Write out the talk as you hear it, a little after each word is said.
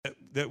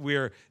that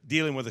we're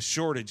dealing with a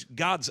shortage.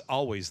 God's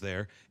always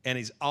there, and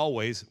he's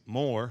always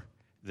more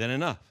than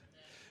enough.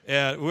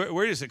 And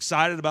we're just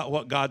excited about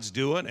what God's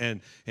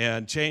doing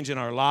and changing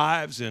our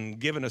lives and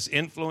giving us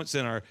influence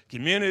in our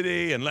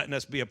community and letting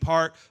us be a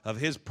part of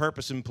his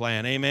purpose and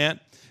plan. Amen?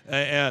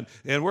 And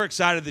we're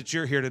excited that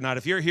you're here tonight.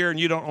 If you're here and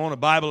you don't own a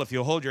Bible, if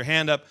you'll hold your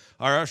hand up,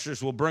 our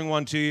ushers will bring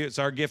one to you. It's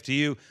our gift to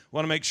you.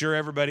 Want to make sure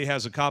everybody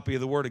has a copy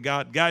of the Word of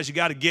God. Guys, you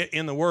got to get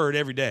in the Word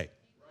every day.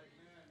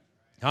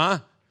 Huh?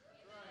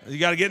 You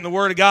got to get in the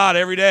Word of God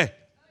every day.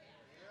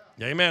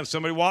 Amen. If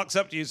somebody walks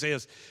up to you and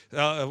says,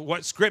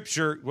 what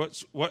scripture,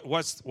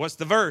 what's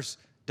the verse?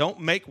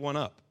 Don't make one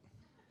up.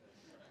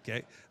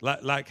 Okay?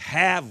 Like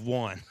have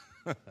one.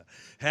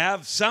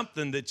 Have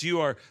something that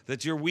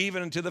you're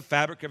weaving into the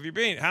fabric of your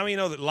being. How many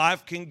know that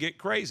life can get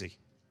crazy?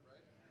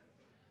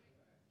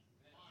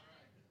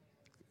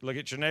 Look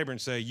at your neighbor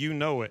and say, you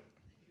know it.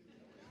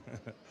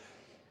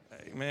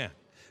 Amen.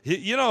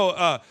 You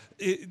know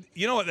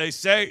what they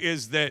say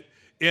is that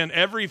in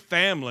every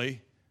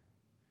family,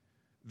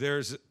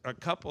 there's a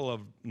couple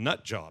of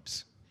nut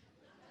jobs.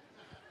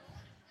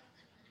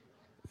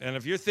 And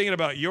if you're thinking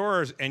about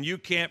yours and you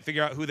can't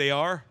figure out who they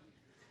are,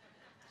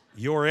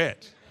 you're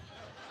it.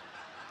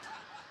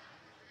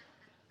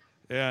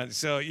 And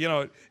so,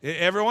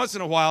 every once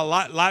in a while,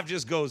 life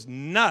just goes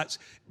nuts.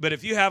 But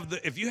if you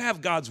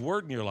have God's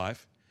Word in your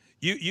life,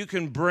 you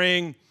can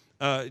bring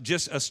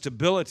just a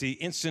stability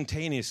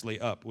instantaneously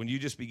up when you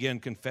just begin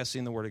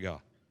confessing the Word of God.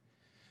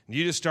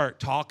 You just start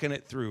talking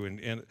it through,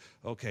 and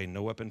okay,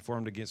 no weapon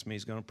formed against me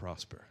is going to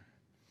prosper.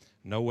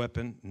 No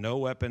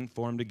weapon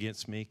formed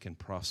against me can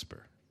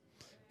prosper.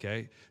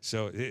 Okay,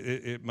 so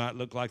it might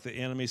look like the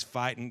enemy's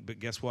fighting, but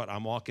guess what?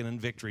 I'm walking in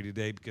victory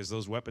today because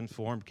those weapons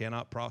formed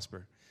cannot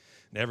prosper.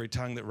 And every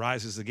tongue that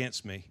rises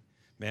against me,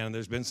 man,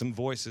 there's been some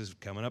voices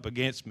coming up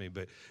against me,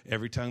 but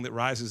every tongue that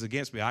rises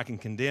against me, I can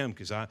condemn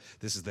because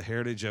this is the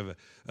heritage of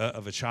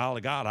a child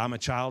of God. I'm a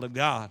child of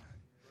God.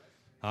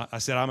 I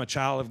said, I'm a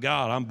child of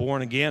God. I'm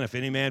born again. If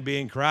any man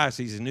be in Christ,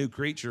 he's a new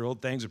creature.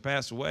 Old things are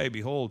passed away.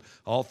 Behold,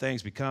 all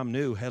things become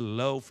new.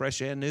 Hello,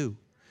 fresh and new.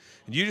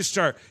 And you just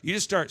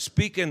start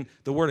speaking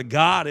the Word of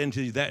God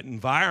into that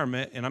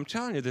environment, and I'm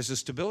telling you, there's a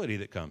stability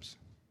that comes.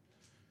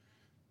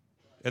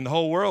 And the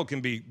whole world can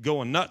be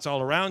going nuts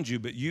all around you,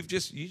 but you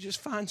just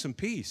find some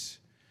peace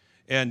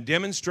and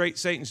demonstrate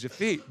Satan's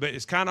defeat. But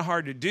it's kind of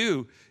hard to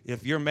do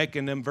if you're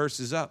making them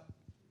verses up.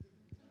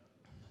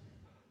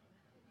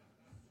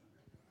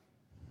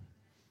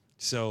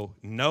 So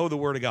know the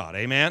Word of God.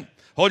 Amen?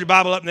 Hold your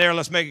Bible up in there.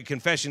 Let's make a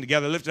confession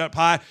together. Lift it up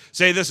high.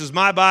 Say, this is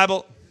my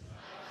Bible.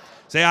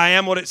 Say, I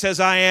am what it says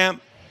I am.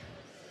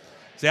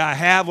 Say, I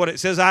have what it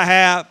says I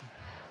have.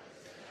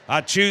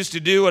 I choose to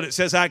do what it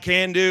says I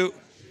can do.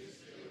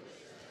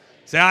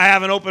 Say, I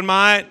have an open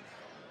mind.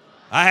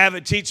 I have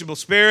a teachable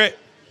spirit.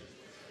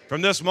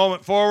 From this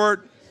moment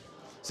forward,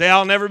 say,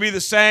 I'll never be the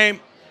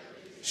same.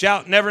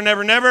 Shout, never,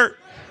 never, never.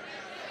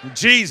 In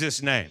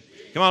Jesus' name.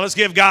 Come on, let's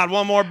give God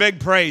one more big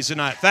praise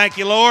tonight. Thank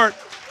you, Lord.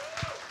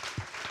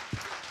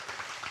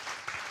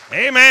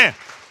 Amen.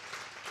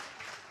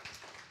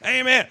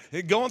 Amen.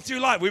 Going through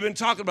life, we've been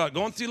talking about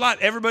going through life.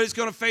 Everybody's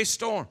going to face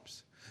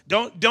storms.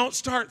 Don't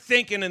start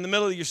thinking in the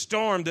middle of your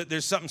storm that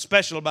there's something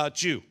special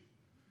about you.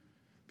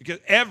 Because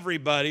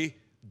everybody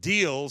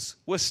deals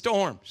with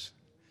storms.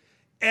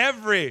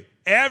 Every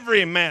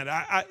man,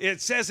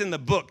 it says in the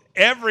book,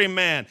 every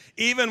man,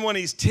 even when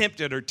he's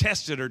tempted or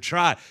tested or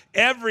tried,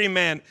 every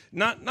man,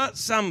 not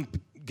some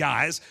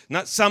guys,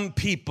 not some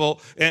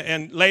people,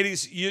 and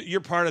ladies,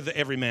 you're part of the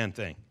every man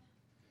thing.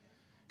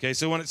 Okay,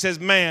 so when it says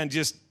man,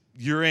 just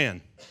you're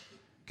in.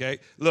 Okay,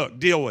 look,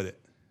 deal with it.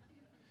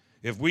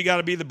 If we got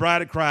to be the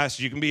bride of Christ,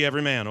 you can be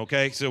every man,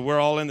 okay? So we're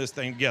all in this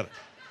thing together.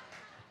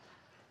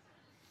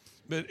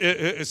 But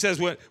it says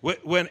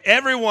when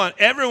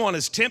everyone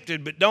is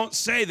tempted, but don't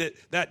say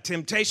that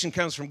temptation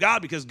comes from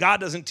God because God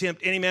doesn't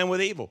tempt any man with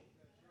evil.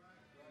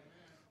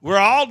 We're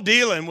all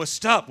dealing with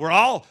stuff. We're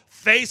all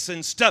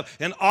facing stuff.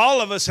 And all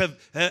of us have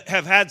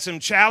had some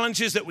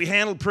challenges that we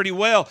handled pretty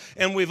well.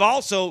 And we've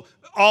also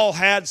all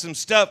had some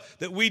stuff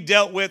that we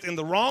dealt with in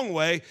the wrong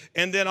way.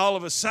 And then all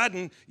of a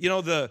sudden,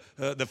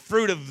 the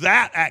fruit of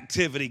that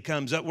activity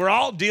comes up. We're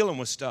all dealing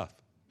with stuff.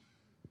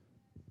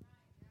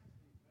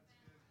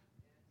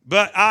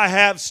 But I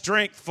have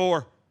strength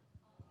for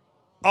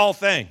all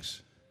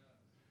things.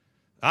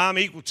 I'm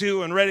equal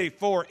to and ready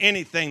for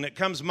anything that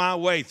comes my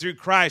way through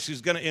Christ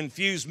who's going to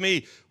infuse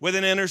me with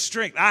an inner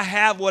strength. I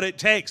have what it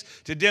takes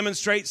to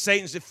demonstrate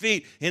Satan's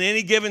defeat in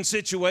any given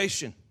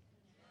situation.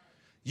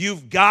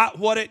 You've got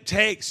what it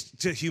takes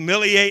to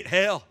humiliate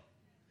hell.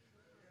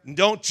 And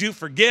don't you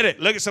forget it.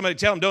 Look at somebody,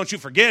 tell them, don't you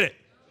forget it.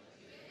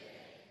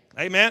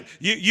 Amen.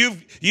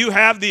 You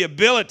have the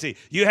ability.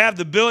 You have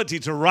the ability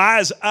to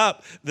rise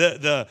up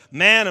the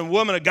man and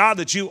woman of God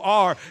that you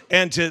are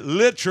and to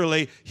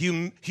literally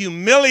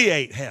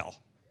humiliate hell.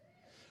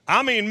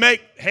 I mean,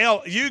 make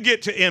hell, you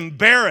get to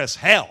embarrass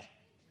hell.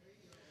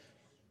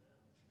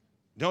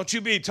 Don't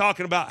you be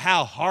talking about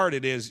how hard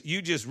it is.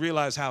 You just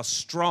realize how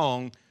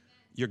strong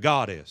your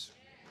God is.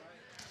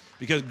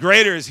 Because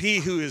greater is he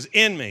who is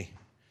in me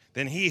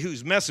than he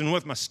who's messing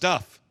with my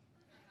stuff.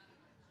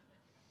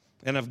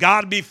 And if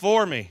God be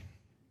for me.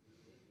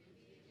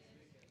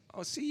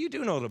 Oh, see, you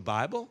do know the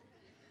Bible.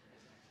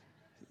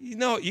 You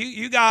know,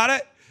 you got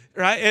it,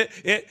 right?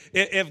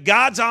 If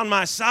God's on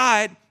my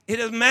side, it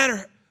doesn't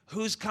matter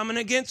who's coming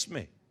against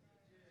me.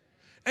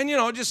 And, you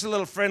know, just a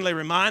little friendly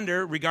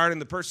reminder regarding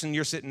the person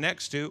you're sitting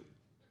next to.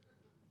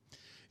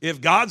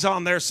 If God's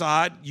on their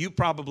side, you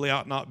probably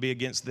ought not be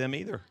against them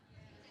either.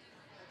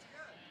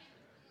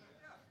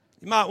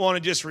 You might want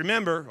to just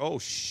remember, oh,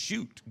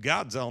 shoot,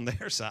 God's on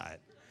their side.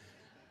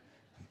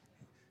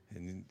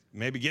 And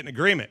maybe get an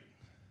agreement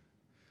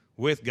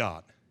with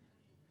God.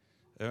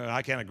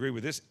 I can't agree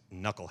with this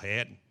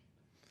knucklehead.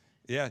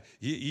 Yeah,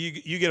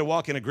 you get to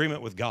walk in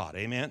agreement with God,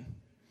 amen?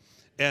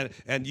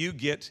 And you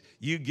get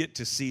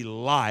to see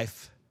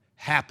life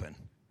happen.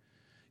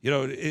 You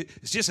know,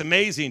 it's just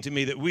amazing to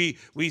me that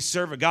we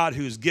serve a God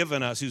who's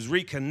given us, who's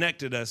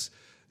reconnected us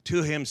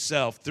to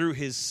himself through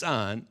his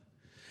Son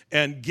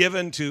and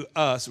given to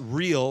us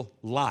real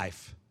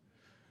life.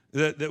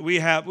 That we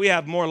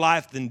have more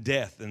life than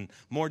death, and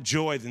more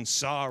joy than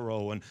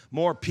sorrow, and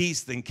more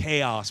peace than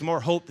chaos, more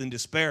hope than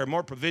despair,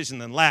 more provision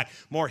than lack,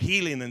 more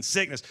healing than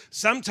sickness.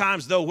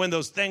 Sometimes, though, when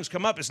those things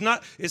come up, it's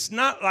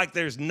not like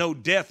there's no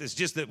death. It's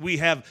just that we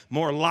have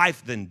more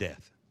life than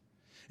death.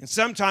 And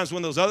sometimes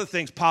when those other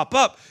things pop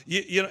up,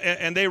 you know,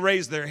 and they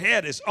raise their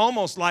head, it's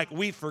almost like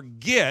we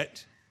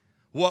forget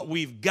what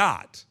we've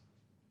got.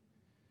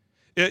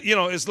 You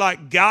know, it's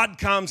like God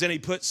comes and he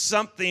puts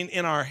something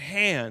in our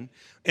hand,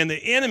 and the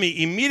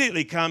enemy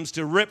immediately comes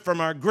to rip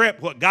from our grip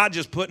what God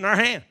just put in our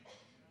hand.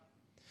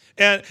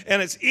 And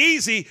it's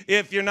easy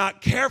if you're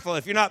not careful,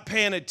 if you're not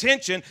paying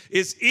attention,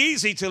 it's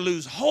easy to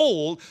lose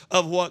hold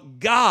of what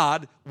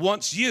God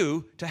wants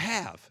you to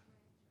have.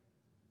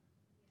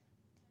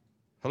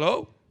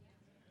 Hello?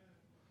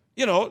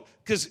 You know,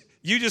 because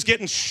you just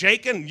getting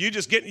shaken. You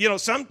just getting, you know,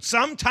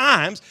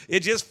 sometimes it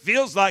just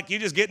feels like you're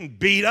just getting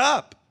beat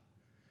up.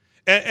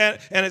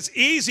 And it's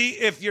easy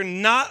if you're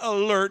not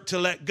alert to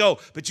let go.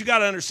 But you got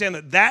to understand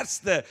that's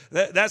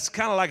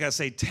kind of like a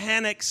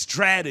satanic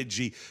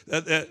strategy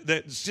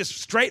that's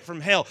just straight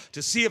from hell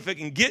to see if it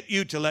can get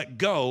you to let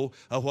go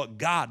of what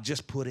God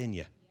just put in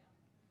you.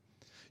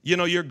 You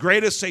know, your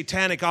greatest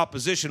satanic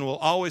opposition will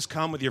always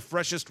come with your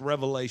freshest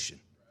revelation.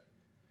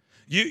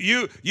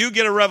 You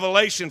get a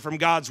revelation from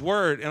God's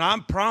word, and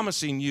I'm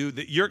promising you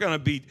that you're going to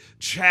be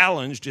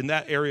challenged in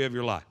that area of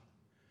your life.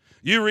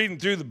 You're reading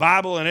through the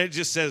Bible, and it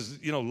just says,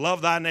 you know,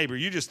 love thy neighbor.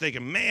 You're just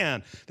thinking,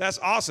 man, that's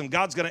awesome.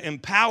 God's going to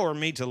empower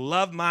me to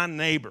love my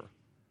neighbor.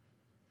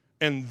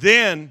 And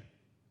then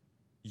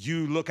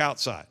you look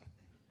outside,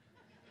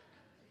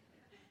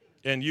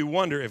 and you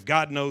wonder if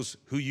God knows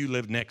who you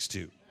live next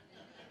to.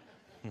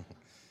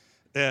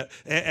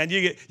 And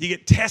you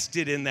get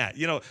tested in that.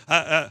 You know,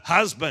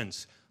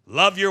 husbands,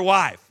 love your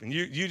wife. And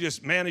you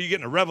just, man, are you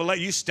getting a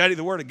revelation? You study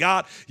the Word of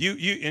God.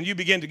 You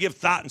begin to give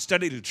thought and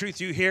study the truth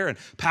you hear, and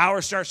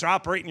power starts to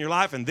operate in your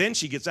life, and then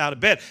she gets out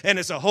of bed, and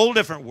it's a whole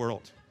different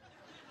world.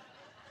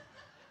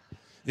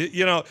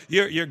 You know,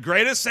 your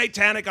greatest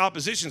satanic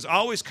opposition is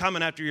always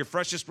coming after your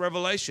freshest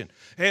revelation.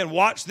 Hey, and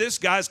watch this,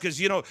 guys,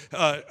 because, you know,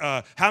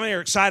 how many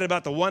are excited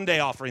about the one-day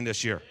offering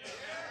this year?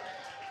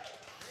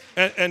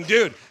 And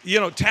dude,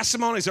 you know,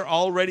 testimonies are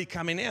already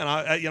coming in.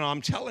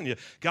 I'm telling you,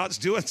 God's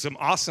doing some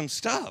awesome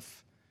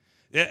stuff.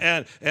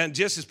 And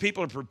just as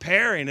people are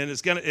preparing, and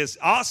it's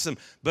awesome,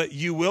 but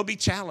you will be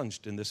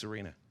challenged in this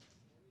arena.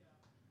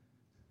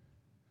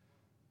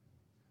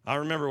 I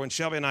remember when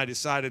Shelby and I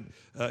decided,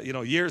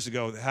 years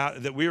ago,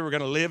 that we were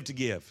going to live to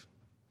give.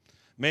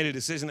 Made a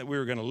decision that we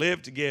were going to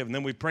live to give, and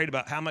then we prayed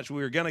about how much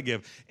we were going to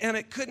give. And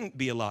it couldn't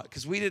be a lot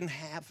because we didn't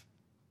have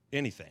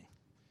anything.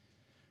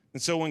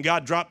 And so when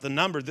God dropped the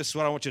number, this is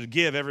what I want you to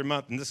give every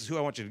month, and this is who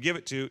I want you to give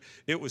it to,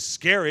 it was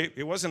scary.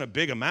 It wasn't a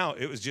big amount.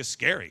 It was just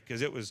scary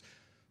because it was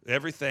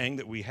everything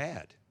that we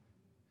had.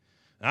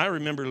 And I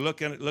remember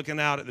looking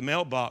out at the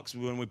mailbox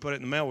when we put it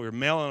in the mail. We were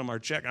mailing them our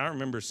check. I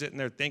remember sitting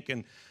there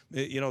thinking,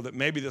 that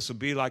maybe this would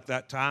be like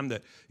that time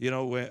that,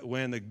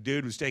 when the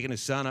dude was taking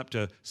his son up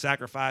to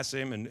sacrifice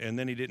him, and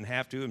then he didn't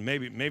have to, and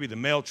maybe the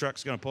mail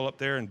truck's going to pull up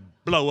there and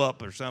blow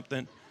up or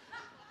something.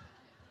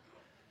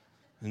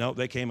 No,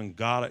 they came and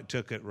got it,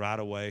 took it right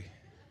away.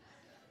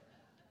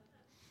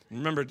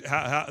 Remember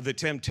how the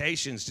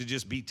temptations to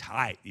just be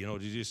tight, to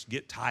just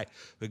get tight.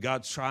 But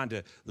God's trying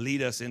to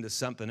lead us into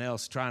something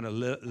else, trying to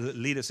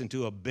lead us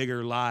into a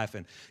bigger life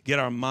and get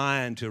our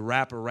mind to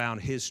wrap around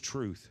his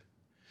truth.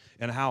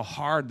 And how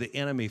hard the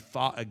enemy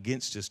fought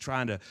against us,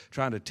 trying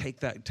to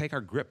take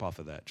our grip off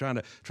of that, trying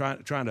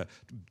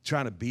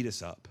to beat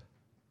us up.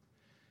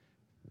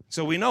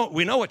 So we know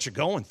what you're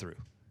going through.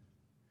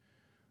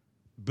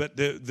 But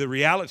the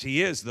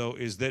reality is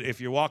that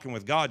if you're walking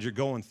with God, you're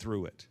going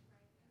through it.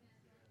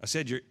 I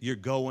said you're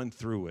going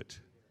through it.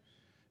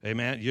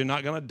 Amen. You're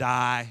not going to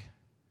die.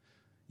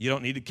 You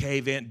don't need to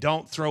cave in.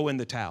 Don't throw in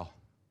the towel.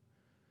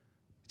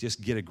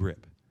 Just get a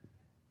grip.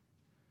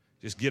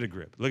 Just get a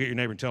grip. Look at your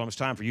neighbor and tell them it's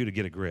time for you to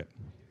get a grip.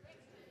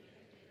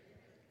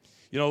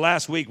 You know,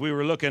 last week we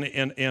were looking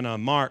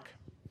in Mark,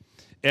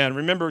 and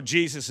remember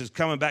Jesus is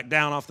coming back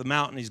down off the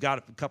mountain. He's got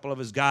a couple of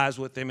his guys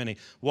with him, and he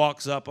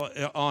walks up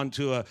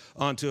onto an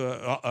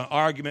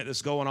argument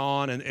that's going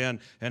on,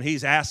 and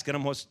he's asking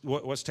them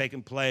what's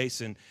taking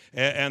place, and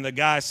the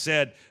guy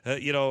said,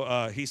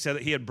 he said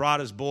that he had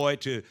brought his boy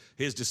to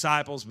his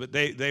disciples, but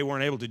they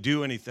weren't able to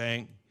do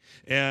anything.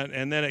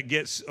 And then it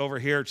gets over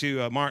here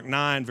to Mark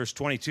 9, verse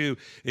 22.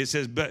 It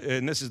says,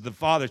 and this is the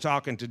Father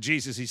talking to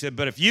Jesus. He said,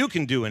 but if you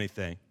can do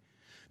anything,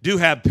 do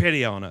have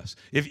pity on us.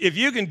 If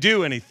you can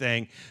do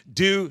anything,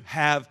 do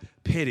have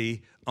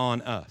pity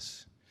on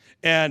us.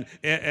 And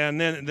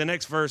then the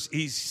next verse,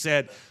 he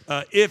said,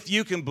 if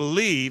you can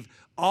believe,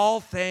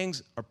 all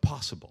things are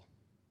possible.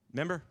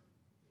 Remember?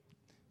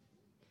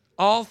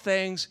 All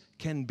things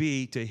can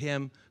be to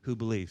him who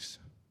believes.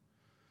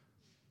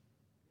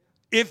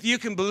 If you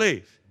can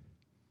believe,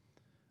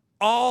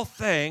 all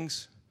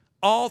things,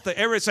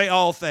 everybody say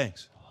all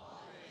things.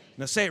 All things.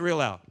 Now say it real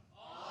loud.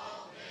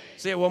 All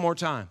things. Say it one more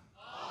time.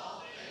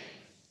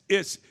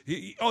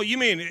 You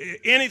mean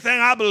anything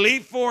I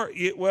believe for?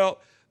 Well,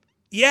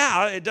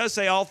 yeah, it does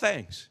say all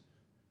things.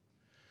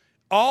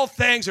 All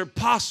things are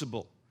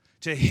possible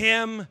to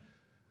him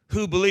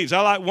who believes.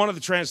 I like one of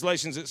the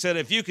translations that said,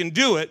 if you can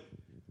do it,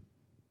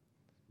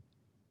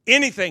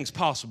 anything's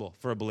possible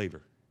for a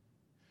believer.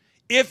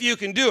 If you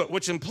can do it,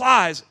 which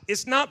implies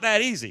it's not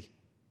that easy.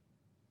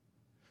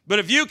 But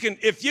if you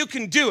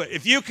can do it,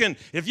 if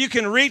you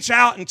can reach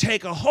out and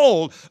take a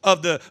hold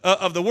of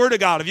the Word of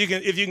God, if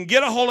you can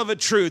get a hold of a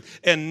truth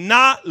and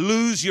not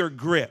lose your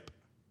grip.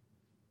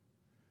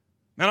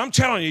 Man, I'm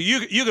telling you,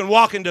 you can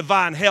walk in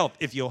divine health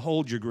if you'll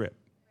hold your grip.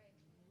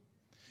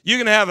 You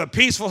can have a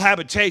peaceful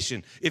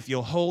habitation if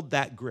you'll hold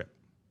that grip.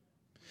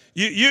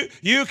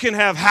 You can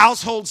have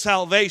household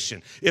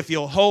salvation if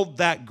you'll hold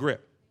that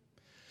grip.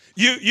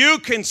 You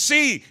can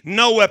see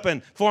no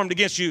weapon formed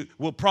against you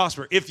will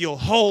prosper if you'll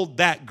hold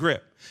that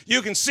grip.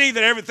 You can see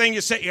that everything you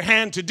set your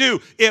hand to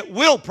do, it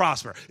will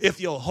prosper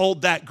if you'll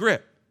hold that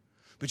grip.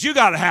 But you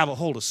got to have a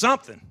hold of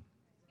something.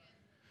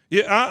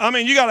 You got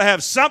to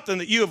have something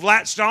that you have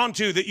latched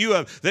onto, that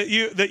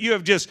you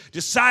have just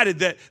decided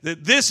that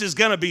this is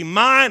going to be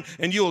mine,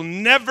 and you'll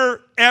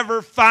never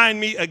ever find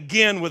me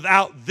again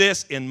without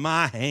this in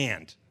my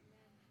hand.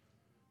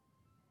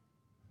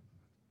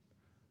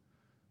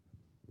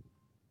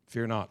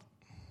 Fear not,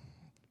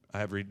 I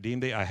have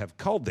redeemed thee, I have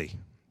called thee.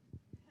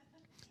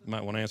 You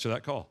might want to answer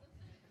that call.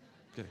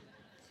 Okay.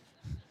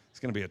 It's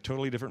going to be a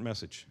totally different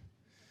message.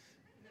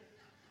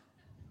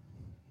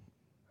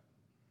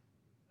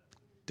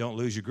 Don't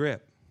lose your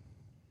grip.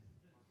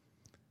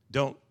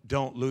 Don't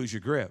lose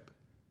your grip.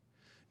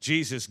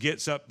 Jesus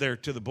gets up there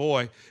to the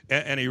boy,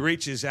 and he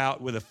reaches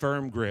out with a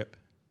firm grip,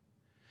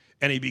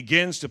 and he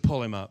begins to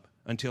pull him up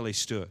until he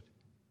stood.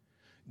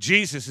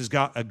 Jesus has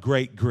got a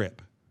great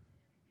grip.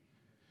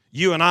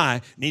 You and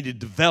I need to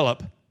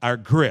develop our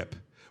grip.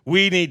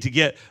 We need to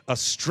get a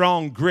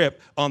strong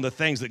grip on the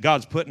things that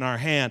God's put in our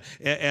hand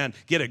and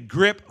get a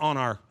grip on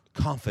our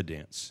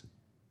confidence.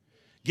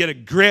 Get a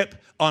grip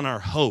on our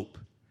hope.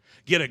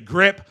 Get a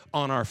grip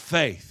on our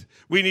faith.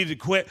 We need to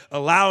quit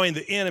allowing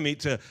the enemy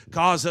to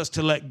cause us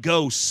to let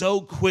go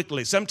so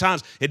quickly.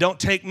 Sometimes it don't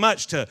take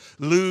much to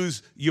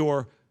lose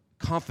your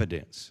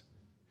confidence.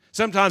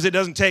 Sometimes it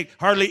doesn't take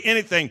hardly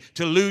anything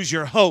to lose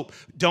your hope.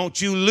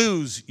 Don't you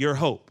lose your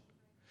hope.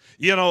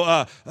 You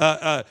know,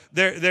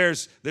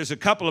 there's a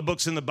couple of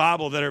books in the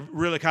Bible that are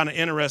really kind of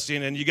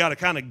interesting, and you got to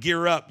kind of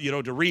gear up,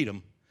 to read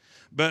them.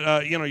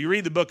 But, you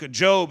read the book of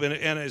Job, and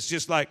it's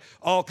just like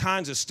all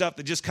kinds of stuff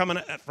that just coming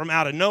from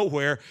out of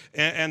nowhere,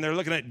 and they're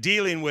looking at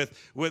dealing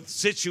with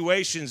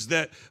situations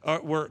that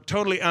were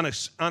totally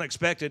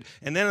unexpected.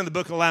 And then in the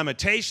book of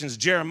Lamentations,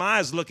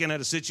 Jeremiah's looking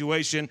at a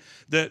situation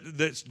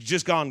that's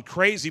just gone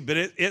crazy, but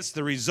it's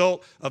the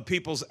result of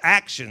people's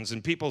actions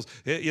and people's,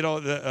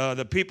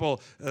 the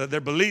people,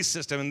 their belief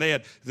system, and they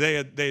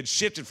had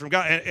shifted from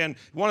God. And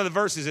one of the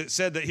verses, it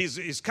said that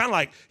he's kind of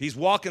like he's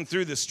walking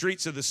through the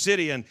streets of the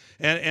city, and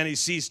he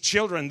sees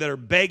children that are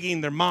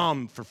begging their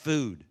mom for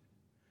food.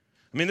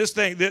 I mean, this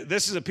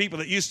is a people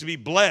that used to be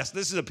blessed.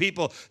 This is a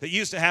people that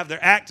used to have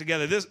their act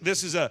together.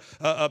 This is a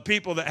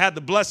people that had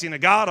the blessing of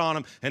God on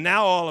them, and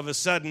now all of a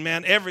sudden,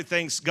 man,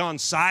 everything's gone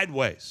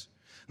sideways.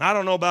 And I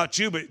don't know about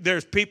you, but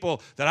there's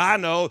people that I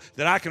know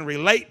that I can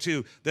relate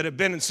to that have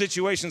been in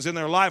situations in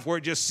their life where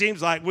it just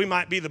seems like we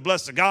might be the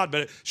blessed of God,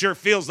 but it sure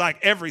feels like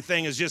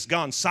everything has just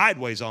gone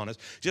sideways on us.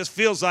 Just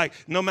feels like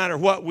no matter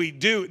what we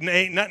do,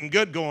 ain't nothing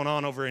good going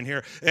on over in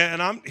here.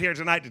 And I'm here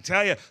tonight to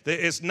tell you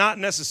that it's not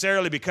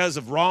necessarily because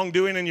of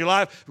wrongdoing in your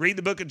life. Read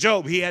the book of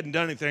Job. He hadn't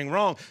done anything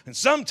wrong. And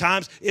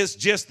sometimes it's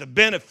just the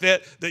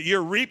benefit that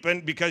you're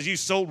reaping because you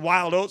sowed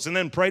wild oats and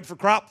then prayed for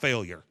crop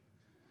failure.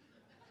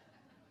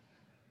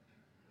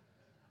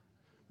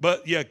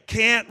 But you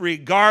can't,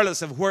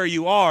 regardless of where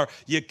you are,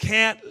 you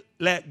can't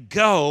let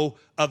go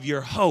of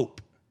your hope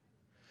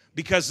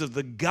because of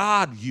the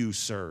God you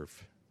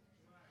serve.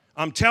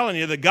 I'm telling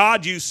you, the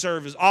God you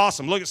serve is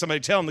awesome. Look at somebody,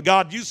 tell them the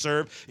God you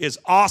serve is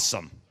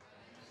awesome.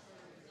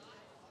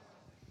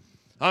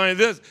 I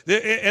mean,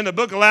 in the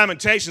book of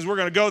Lamentations, we're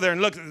going to go there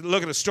and look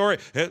at a story,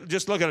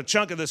 just look at a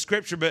chunk of the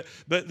scripture, but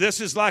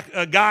this is like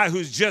a guy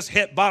who's just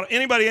hit bottom.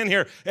 Anybody in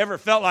here ever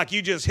felt like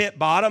you just hit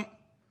bottom?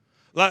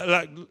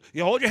 Like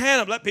you hold your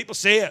hand up, let people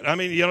see it. I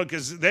mean,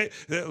 because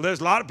there's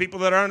a lot of people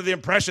that are under the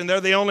impression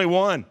they're the only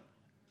one.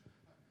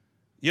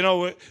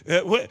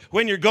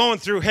 When you're going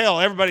through hell,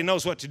 everybody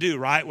knows what to do,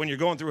 right? When you're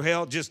going through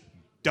hell, just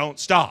don't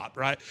stop,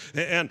 right?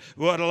 And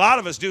what a lot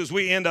of us do is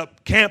we end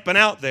up camping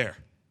out there.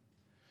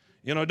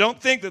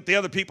 Don't think that the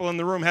other people in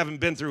the room haven't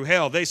been through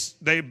hell.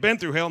 They've been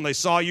through hell and they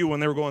saw you when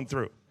they were going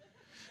through.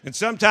 And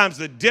sometimes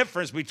the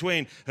difference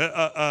between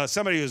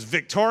somebody who's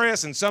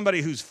victorious and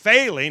somebody who's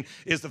failing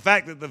is the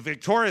fact that the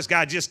victorious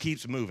guy just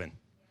keeps moving.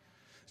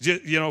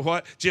 You know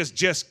what?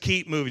 Just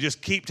keep moving.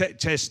 Just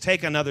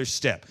take another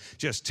step.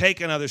 Just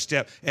take another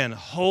step and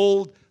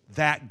hold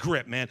that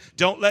grip, man.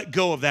 Don't let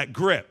go of that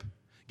grip.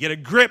 Get a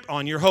grip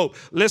on your hope.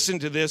 Listen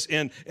to this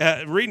in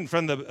reading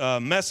from the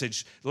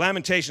Message,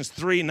 Lamentations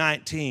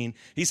 3:19.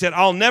 He said,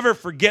 I'll never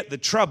forget the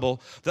trouble,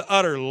 the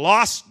utter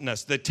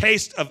lostness, the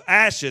taste of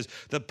ashes,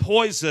 the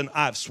poison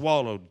I've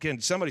swallowed.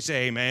 Can somebody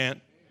say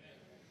amen?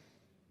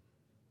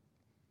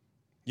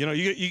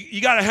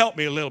 You got to help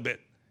me a little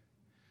bit.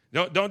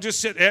 Don't just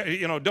sit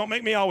there, don't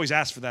make me always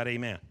ask for that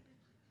amen.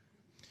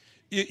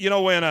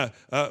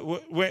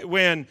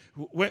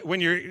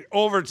 When you're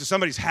over to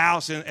somebody's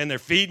house and they're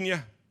feeding you,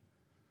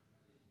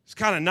 it's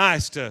kind of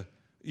nice to,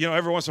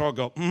 every once in a while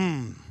go,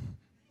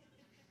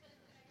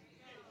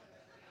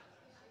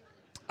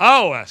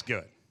 Oh, that's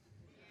good.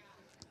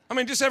 I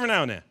mean, just every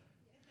now and then.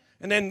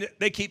 And then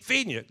they keep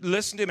feeding you.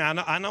 Listen to me.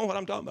 I know what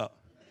I'm talking about.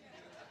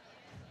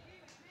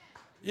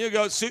 You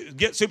go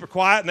get super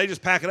quiet, and they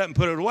just pack it up and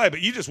put it away.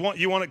 But you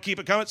want to keep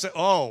it coming. Say,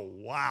 oh,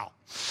 wow.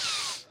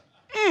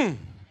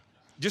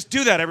 Just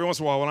do that every once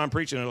in a while when I'm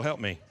preaching. It'll help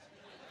me.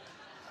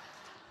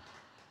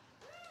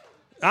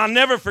 I'll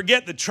never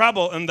forget the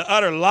trouble and the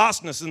utter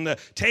lostness and the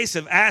taste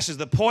of ashes,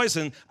 the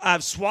poison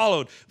I've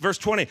swallowed. Verse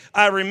 20,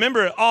 I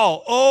remember it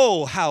all.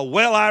 Oh, how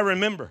well I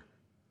remember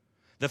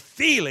the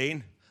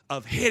feeling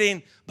of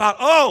hitting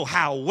bottom. Oh,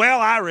 how well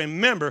I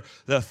remember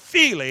the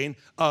feeling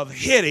of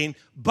hitting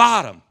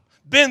bottom.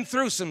 Been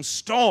through some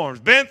storms,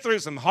 been through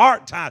some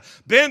hard times,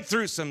 been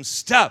through some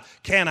stuff.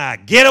 Can I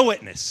get a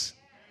witness?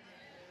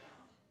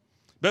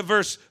 But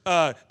verse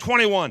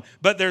 21,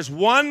 but there's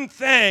one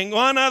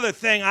other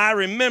thing I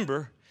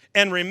remember,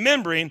 and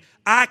remembering,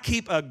 I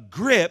keep a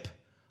grip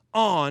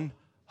on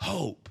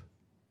hope.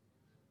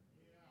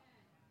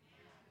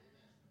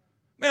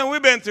 Man,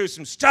 we've been through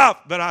some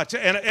stuff, but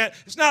and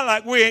it's not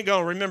like we ain't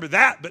going to remember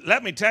that, but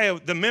let me tell you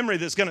the memory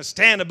that's going to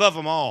stand above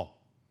them all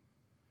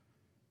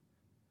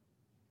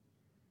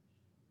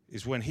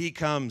is when he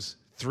comes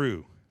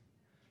through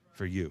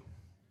for you.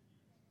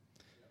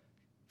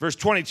 Verse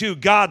 22,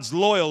 God's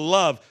loyal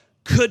love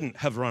couldn't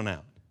have run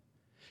out.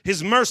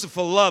 His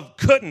merciful love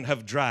couldn't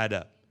have dried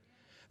up.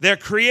 They're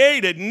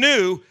created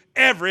new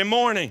every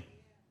morning.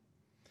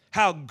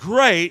 How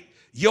great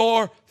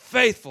your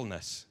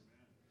faithfulness.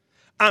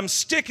 I'm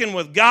sticking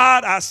with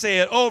God. I say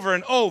it over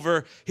and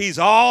over. He's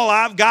all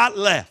I've got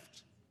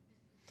left.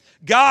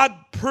 God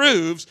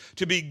proves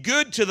to be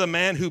good to the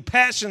man who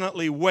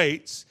passionately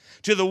waits,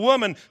 to the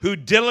woman who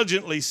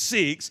diligently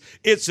seeks.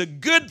 It's a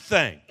good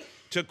thing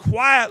to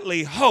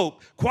quietly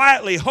hope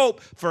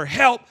for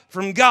help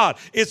from God.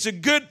 It's a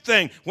good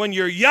thing when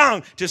you're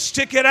young to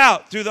stick it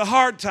out through the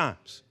hard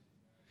times.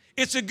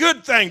 It's a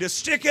good thing to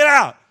stick it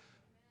out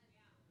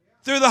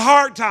through the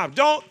hard times.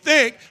 Don't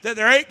think that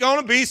there ain't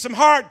going to be some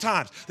hard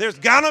times. There's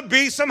going to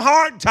be some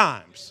hard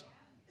times.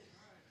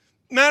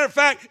 Matter of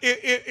fact,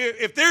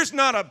 if there's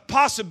not a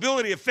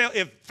possibility of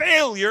if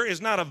failure is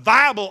not a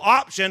viable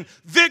option,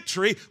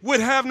 victory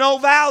would have no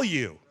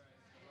value.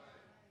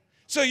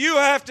 So you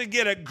have to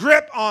get a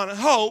grip on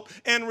hope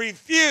and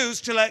refuse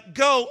to let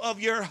go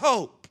of your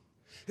hope.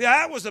 Yeah,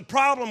 that was the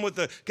problem with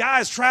the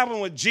guys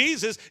traveling with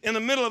Jesus in the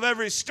middle of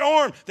every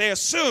storm. They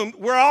assumed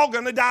we're all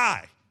going to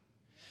die.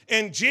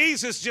 And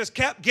Jesus just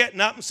kept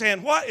getting up and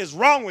saying, what is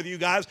wrong with you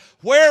guys?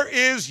 Where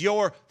is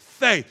your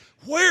faith?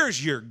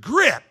 Where's your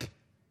grip?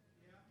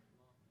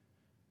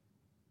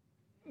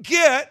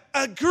 Get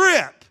a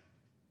grip.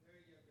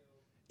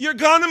 You're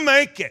going to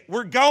make it.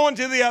 We're going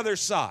to the other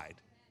side.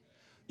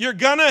 You're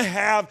going to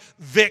have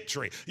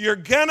victory. You're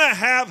going to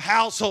have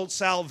household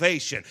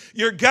salvation.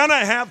 You're going to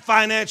have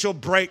financial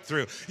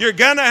breakthrough. You're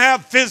going to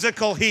have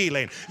physical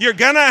healing. You're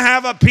going to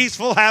have a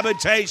peaceful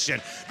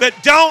habitation. But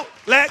don't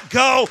let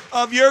go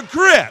of your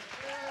grip.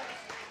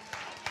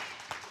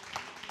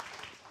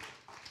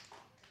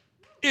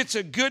 It's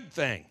a good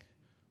thing.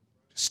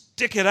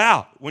 Stick it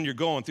out when you're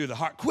going through the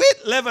hard.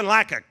 Quit living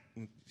like a,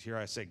 here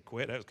I say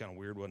quit. That was kind of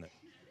weird, wasn't it?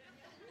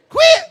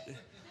 Quit!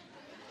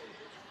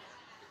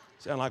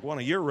 Sound like one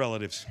of your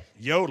relatives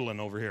yodeling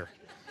over here.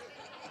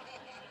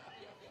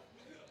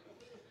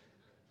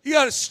 You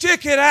got to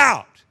stick it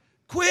out.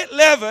 Quit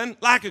living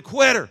like a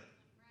quitter.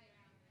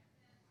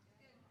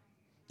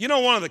 You know,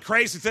 one of the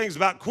crazy things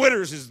about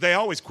quitters is they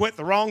always quit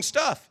the wrong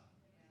stuff.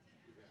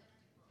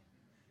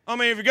 I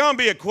mean, if you're going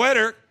to be a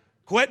quitter,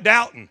 quit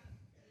doubting.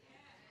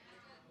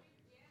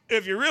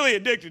 If you're really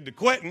addicted to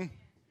quitting,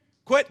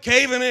 quit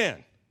caving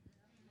in.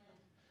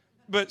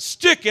 But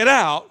stick it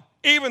out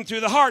even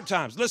through the hard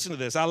times. Listen to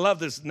this. I love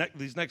these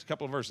next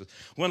couple of verses.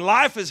 When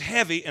life is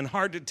heavy and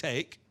hard to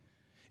take,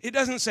 it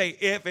doesn't say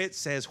if, it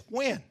says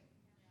when.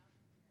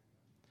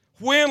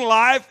 When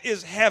life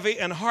is heavy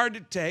and hard to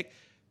take,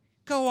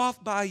 go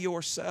off by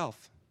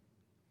yourself.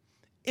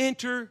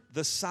 Enter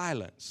the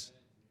silence.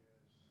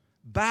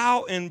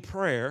 Bow in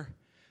prayer.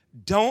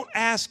 Don't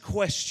ask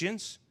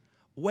questions.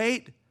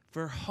 Wait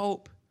for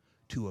hope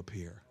to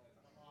appear.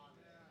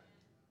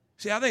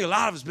 See, I think a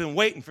lot of us have been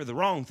waiting for the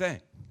wrong thing.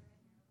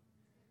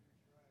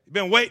 You've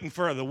been waiting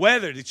for the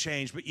weather to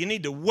change, but you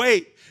need to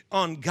wait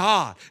on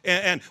God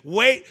and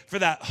wait for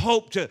that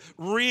hope to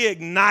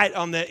reignite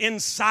on the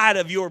inside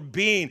of your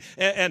being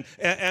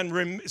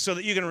so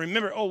that you can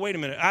remember, oh, wait a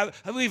minute,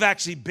 we've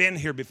actually been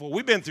here before.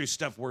 We've been through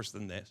stuff worse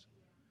than this.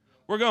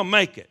 We're going to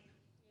make it.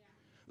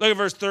 Look at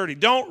verse 30.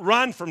 Don't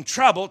run from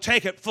trouble.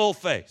 Take it full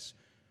face.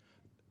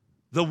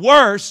 The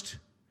worst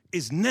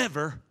is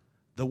never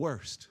the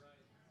worst.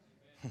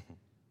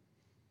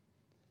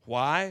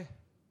 Why?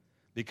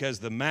 Because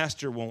the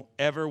master won't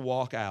ever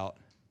walk out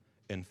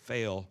and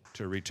fail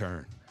to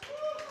return.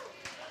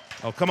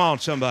 Oh, come on,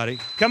 somebody.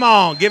 Come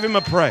on, give him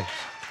a praise.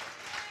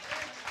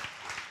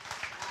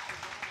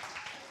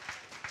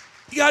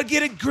 You got to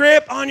get a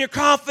grip on your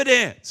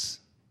confidence.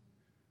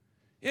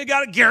 You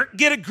got to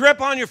get a grip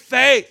on your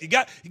faith. You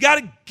got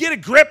to get a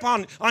grip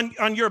on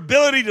your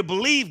ability to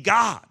believe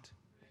God.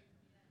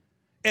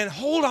 And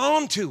hold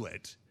on to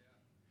it.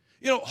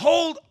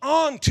 Hold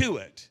on to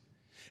it.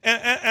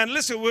 And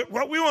listen,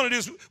 what we want to do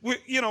is,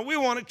 we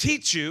want to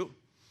teach you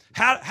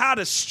how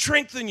to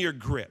strengthen your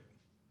grip.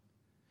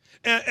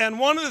 And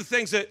one of the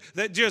things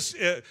that just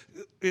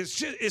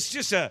it's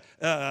just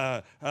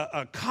a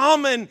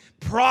common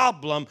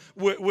problem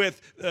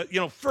with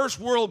first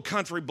world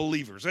country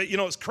believers.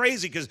 It's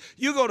crazy because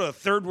you go to a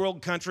third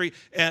world country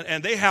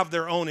and they have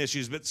their own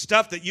issues, but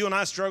stuff that you and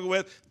I struggle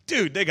with,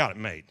 dude, they got it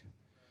made.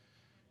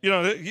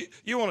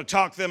 You want to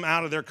talk them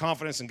out of their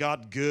confidence in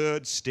God?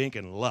 Good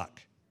stinking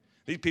luck.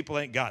 These people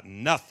ain't got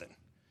nothing,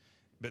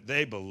 but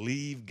they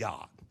believe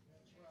God.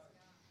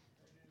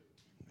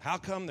 How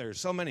come there's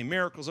so many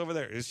miracles over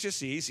there? It's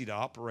just easy to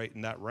operate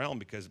in that realm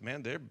because,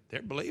 man,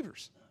 they're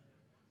believers.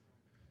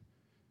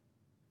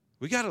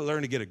 We got to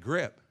learn to get a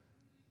grip.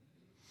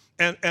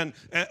 And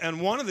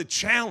one of the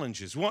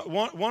challenges,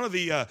 one of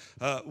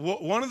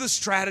the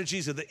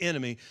strategies of the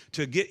enemy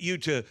to get you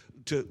to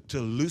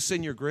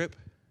loosen your grip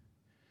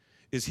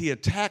is he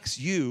attacks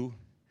you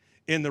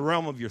in the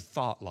realm of your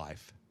thought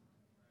life.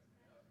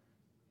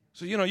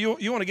 So, you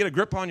want to get a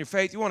grip on your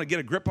faith. You want to get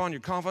a grip on your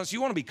confidence.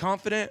 You want to be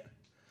confident.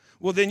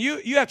 Well, then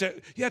you have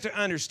to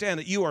understand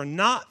that you are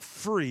not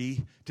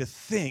free to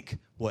think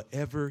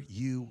whatever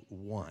you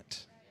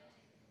want.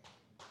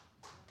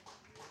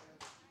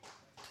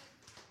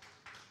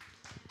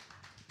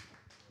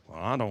 Well,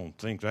 I don't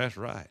think that's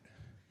right.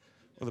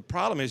 Well, the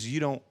problem is you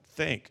don't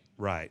think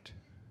right.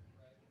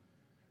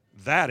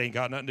 That ain't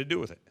got nothing to do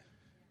with it.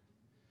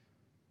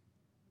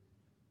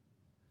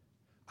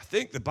 I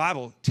think the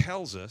Bible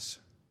tells us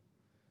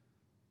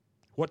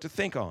what to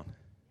think on.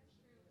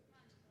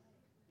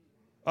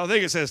 I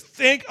think it says,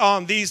 think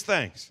on these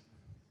things.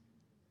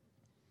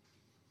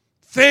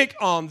 Think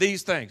on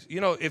these things.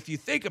 If you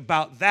think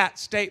about that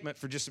statement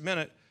for just a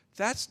minute,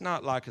 that's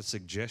not like a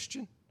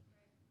suggestion.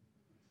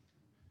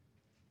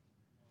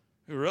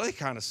 It really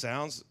kind of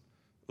sounds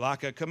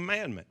like a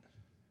commandment.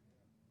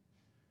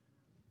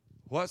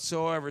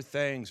 Whatsoever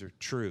things are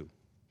true.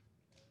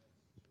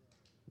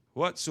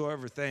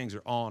 Whatsoever things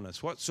are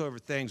honest, whatsoever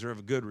things are of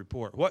a good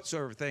report,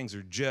 whatsoever things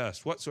are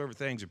just, whatsoever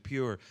things are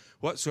pure,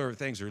 whatsoever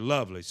things are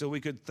lovely. So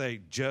we could say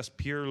just,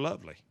 pure,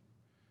 lovely.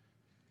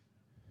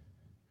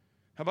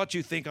 How about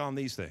you think on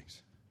these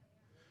things?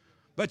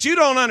 But you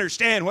don't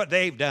understand what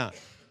they've done.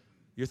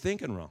 You're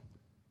thinking wrong.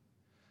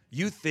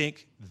 You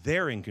think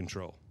they're in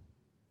control.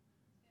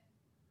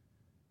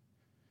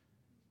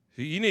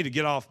 You need to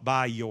get off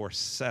by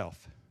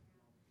yourself.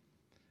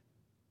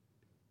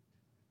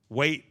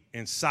 Wait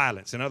in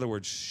silence. In other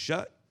words,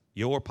 shut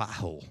your pie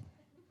hole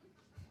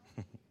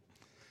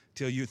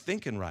till you're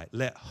thinking right.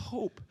 Let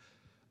hope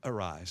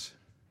arise.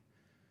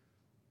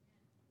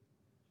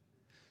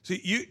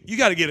 See, you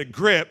got to get a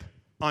grip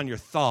on your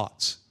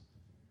thoughts.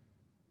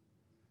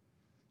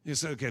 You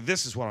say, okay,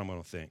 this is what I'm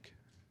going to think.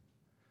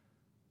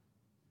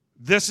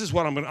 This is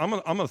what I'm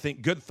going to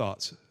think good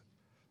thoughts,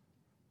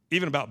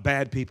 even about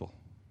bad people.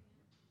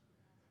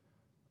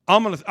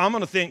 I'm going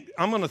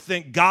to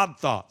think God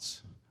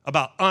thoughts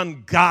about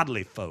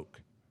ungodly folk.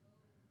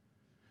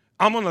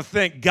 I'm going to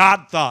think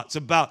God thoughts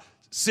about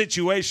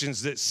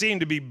situations that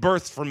seem to be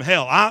birthed from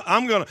hell.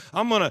 I'm going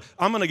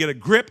to get a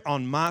grip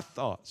on my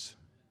thoughts.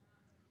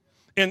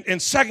 In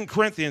 2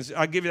 Corinthians,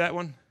 I'll give you that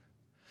one.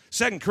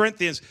 2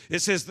 Corinthians, it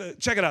says,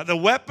 check it out. The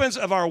weapons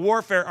of our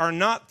warfare are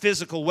not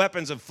physical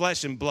weapons of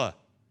flesh and blood,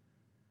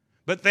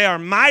 but they are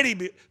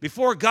mighty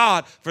before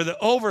God for the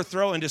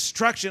overthrow and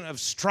destruction of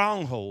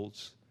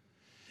strongholds.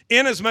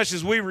 inasmuch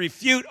as we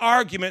refute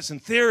arguments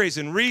and theories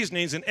and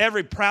reasonings and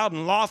every proud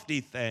and lofty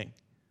thing.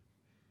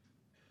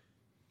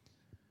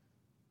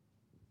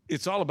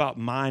 It's all about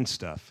mind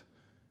stuff.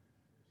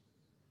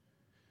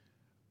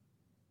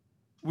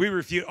 We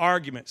refute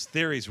arguments,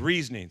 theories,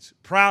 reasonings,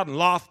 proud and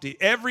lofty,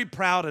 every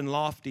proud and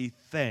lofty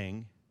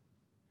thing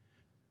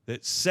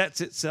that sets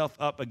itself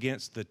up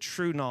against the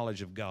true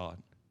knowledge of God.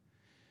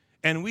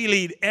 And we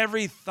lead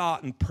every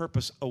thought and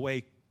purpose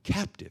away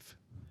captive.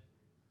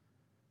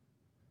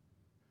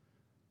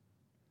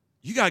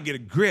 You got to get a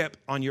grip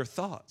on your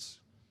thoughts.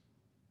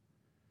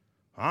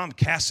 I'm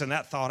casting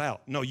that thought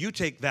out. No, you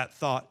take that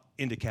thought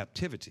into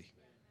captivity.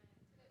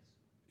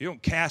 You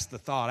don't cast the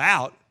thought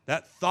out.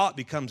 That thought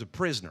becomes a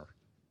prisoner.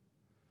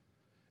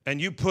 And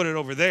you put it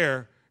over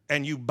there,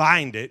 and you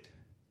bind it,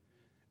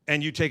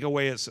 and you take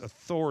away its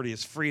authority,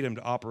 its freedom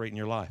to operate in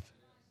your life.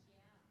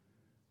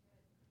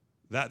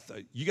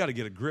 You got to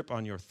get a grip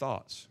on your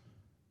thoughts.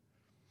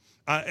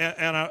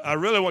 I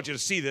really want you to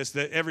see this,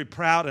 that every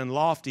proud and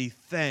lofty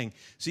thing.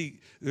 See,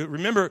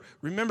 remember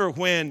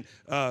when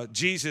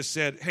Jesus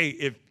said,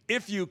 hey,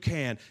 if you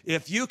can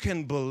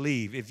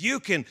believe, if you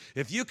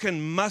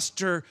can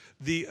muster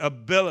the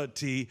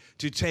ability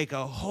to take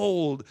a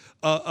hold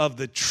of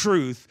the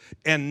truth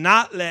and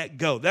not let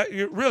go. That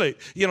really,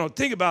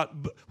 think about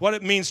what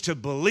it means to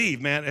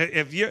believe, man.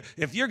 If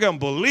you're going to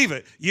believe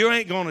it, you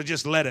ain't going to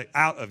just let it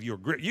out of your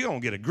grip. You're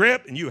going to get a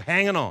grip and you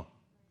hanging on.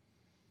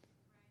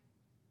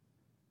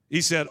 He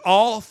said,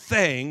 all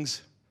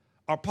things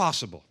are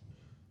possible.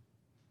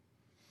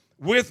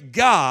 With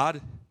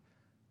God,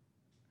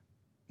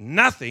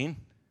 no thing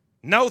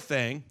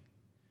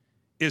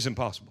is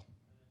impossible,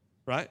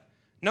 right?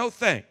 No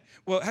thing.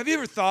 Well, have you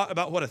ever thought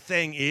about what a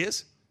thing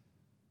is?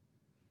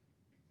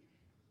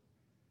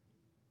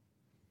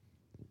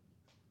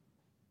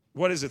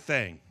 What is a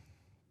thing?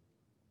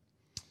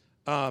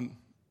 Has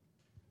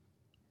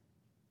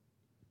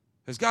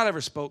God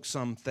ever spoke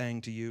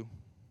something to you?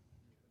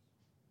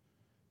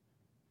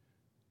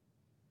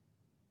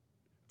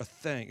 A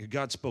thing.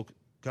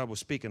 God was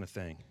speaking a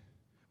thing.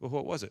 Well,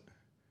 what was it?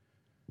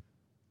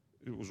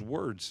 It was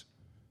words.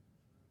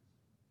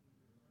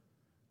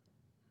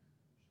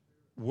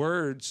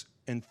 Words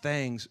and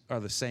things are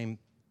the same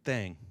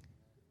thing.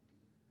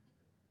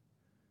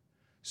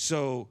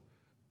 So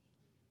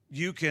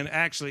you can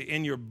actually,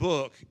 in your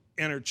book,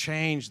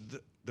 interchange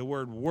the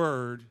word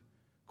word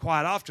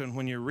quite often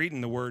when you're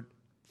reading the word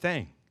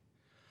thing.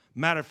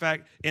 Matter of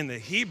fact, in the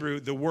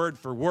Hebrew, the word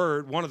for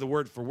word, one of the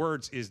word for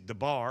words is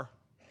dabar,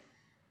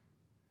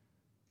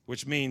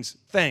 which means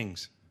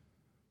things.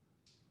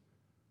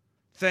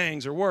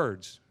 Things are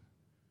words.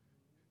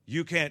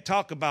 You can't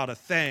talk about a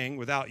thing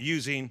without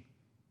using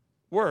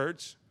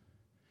words.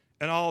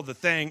 And all the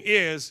thing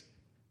is,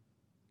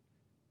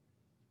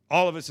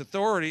 all of its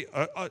authority,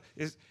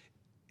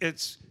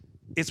 it's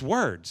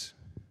words.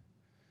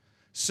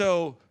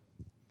 So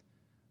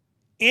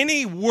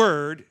any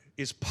word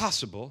is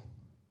possible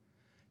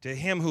to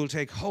him who will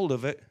take hold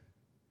of it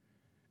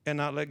and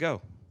not let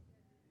go.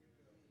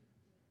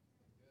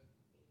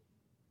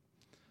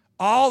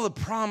 All the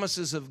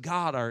promises of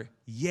God are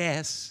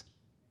yes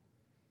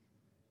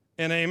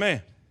and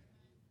amen.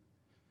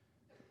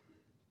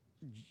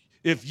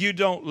 If you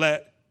don't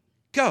let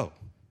go.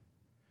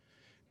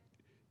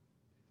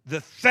 The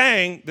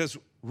thing that's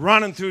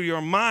running through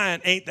your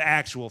mind ain't the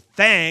actual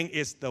thing,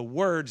 it's the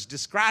words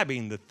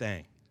describing the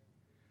thing.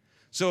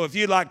 So if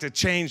you'd like to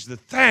change the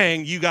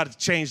thing, you got to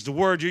change the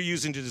word you're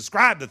using to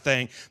describe the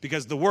thing,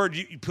 because the word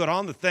you put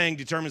on the thing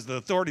determines the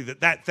authority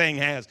that thing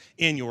has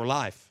in your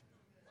life.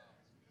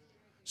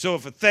 So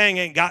if a thing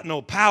ain't got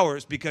no power,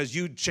 it's because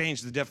you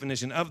changed the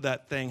definition of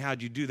that thing.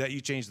 How'd you do that?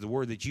 You changed the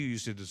word that you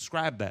used to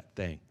describe that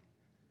thing.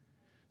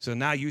 So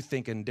now you're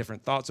thinking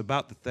different thoughts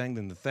about the thing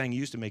than the thing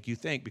used to make you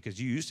think, because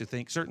you used to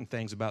think certain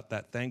things about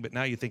that thing, but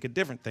now you think a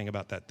different thing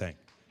about that thing.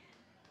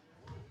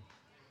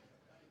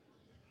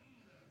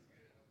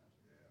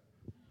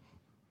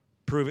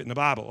 Prove it in the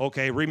Bible.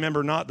 Okay,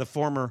 remember not the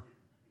former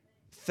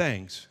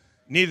things,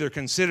 neither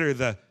consider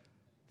the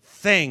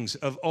things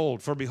of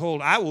old. For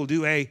behold, I will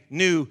do a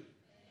new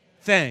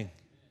thing.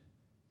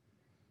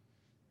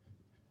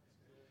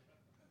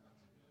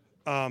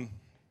 Y'all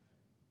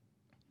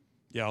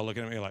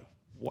looking at me like,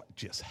 what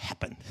just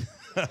happened?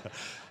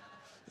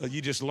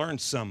 You just learned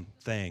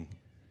something.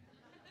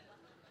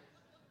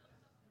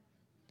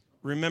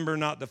 Remember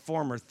not the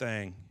former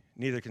thing,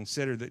 neither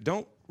consider that.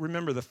 Don't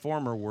remember the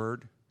former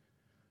word.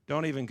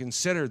 Don't even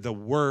consider the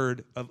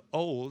word of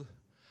old,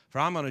 for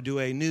I'm going to do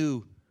a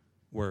new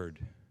word.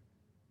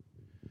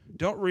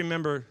 Don't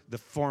remember the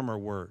former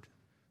word,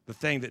 the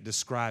thing that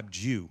described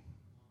you,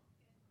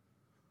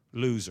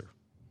 loser.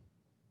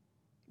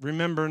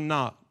 Remember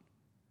not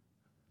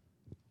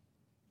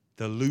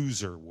the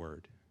loser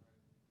word.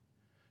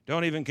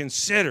 Don't even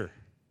consider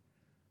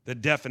the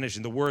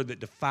definition, the word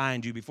that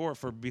defined you before.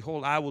 For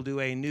behold, I will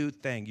do a new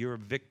thing. You're a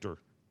victor.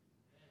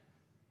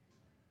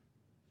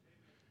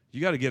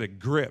 You got to get a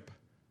grip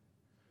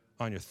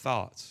on your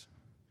thoughts,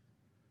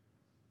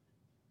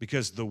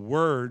 because the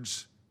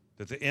words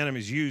that the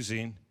enemy's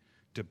using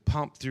to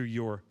pump through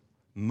your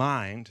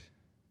mind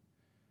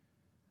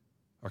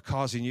are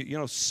causing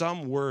you,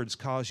 some words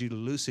cause you to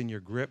loosen your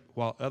grip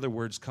while other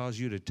words cause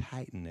you to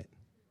tighten it.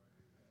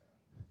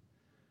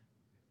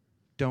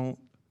 Don't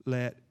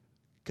let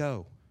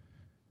go.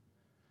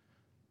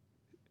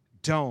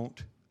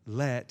 Don't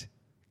let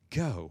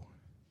go.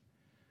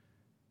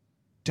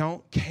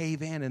 Don't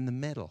cave in the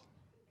middle.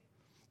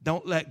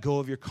 Don't let go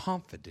of your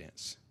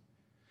confidence.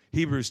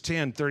 Hebrews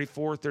 10,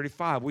 34,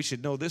 35. We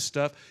should know this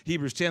stuff.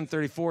 Hebrews 10,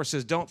 34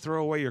 says, don't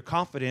throw away your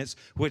confidence,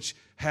 which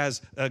has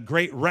a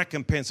great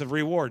recompense of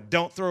reward.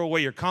 Don't throw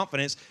away your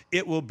confidence.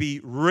 It will be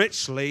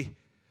richly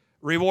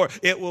rewarded.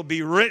 It will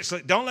be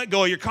richly. Don't let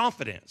go of your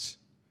confidence.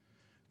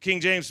 King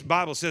James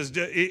Bible says,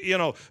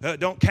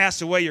 don't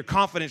cast away your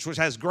confidence, which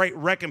has great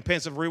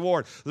recompense of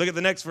reward. Look at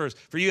the next verse.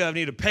 For you have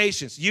need of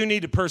patience. You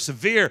need to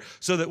persevere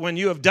so that when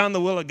you have done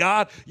the will of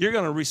God, you're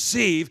going to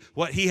receive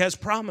what he has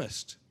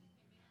promised.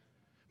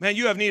 Man,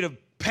 you have need of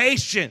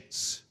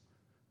patience.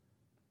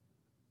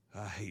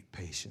 I hate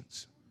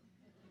patience.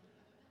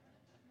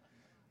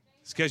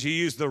 It's because you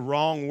use the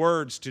wrong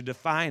words to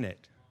define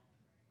it.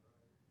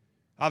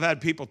 I've had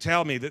people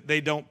tell me that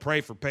they don't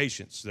pray for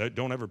patience. They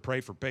don't ever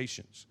pray for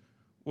patience.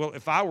 Well,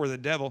 if I were the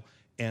devil,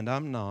 and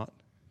I'm not,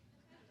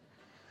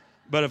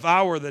 but if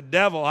I were the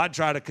devil, I'd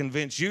try to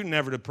convince you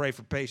never to pray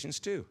for patience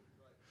too.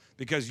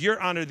 Because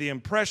you're under the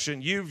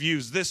impression you've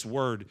used this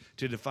word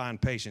to define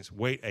patience.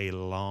 Wait a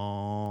long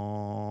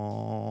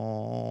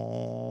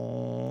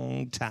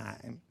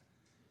time.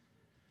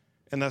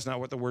 And that's not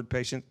what the word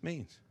patient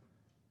means.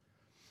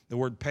 The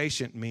word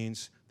patient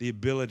means the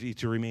ability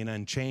to remain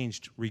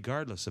unchanged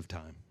regardless of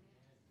time.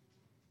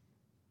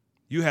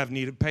 You have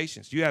need of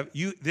patience.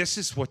 This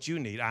is what you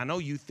need. I know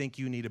you think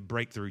you need a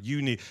breakthrough.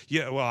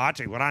 I'll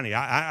tell you what I need.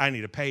 I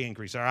need a pay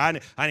increase. Or I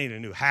need a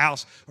new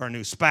house or a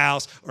new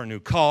spouse or a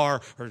new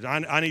car. Or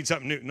I need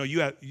something new. No,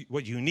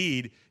 what you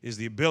need is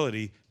the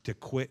ability to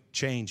quit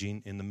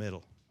changing in the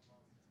middle.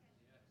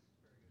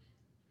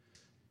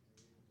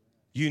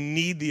 You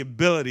need the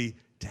ability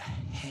to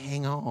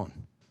hang on,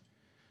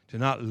 to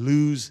not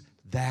lose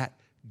that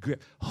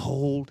grip.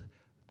 Hold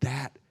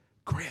that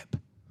grip.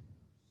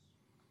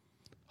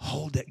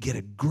 Hold that. Get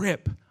a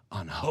grip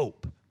on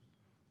hope.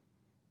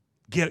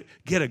 Get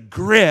a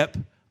grip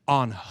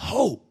on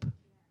hope.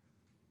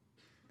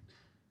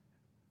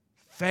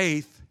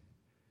 Faith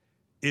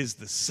is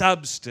the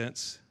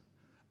substance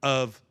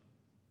of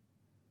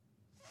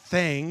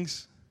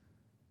things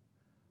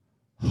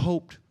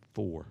hoped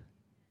for.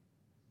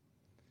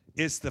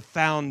 It's the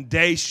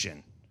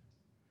foundation.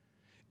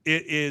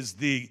 It is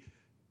the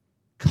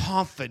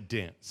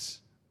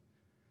confidence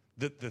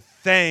that the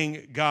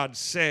thing God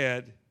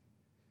said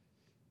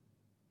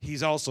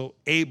he's also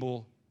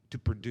able to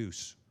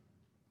produce.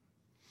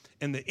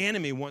 And the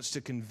enemy wants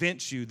to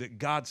convince you that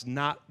God's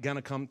not going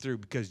to come through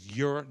because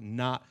you're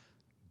not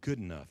good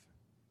enough.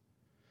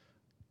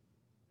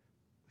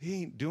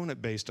 He ain't doing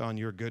it based on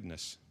your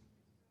goodness.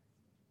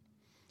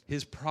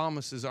 His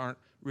promises aren't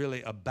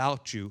really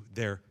about you,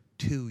 they're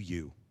to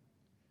you.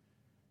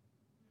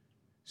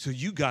 So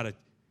you got to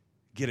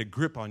get a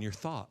grip on your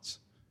thoughts.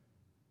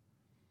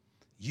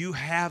 You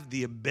have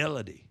the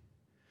ability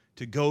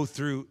to go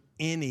through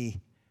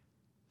anything.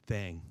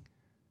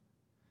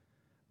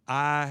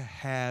 I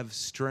have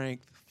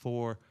strength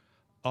for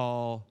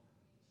all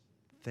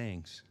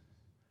things.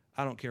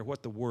 I don't care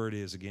what the word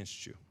is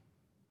against you.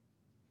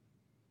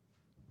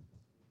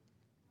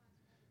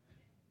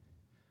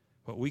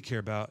 What we care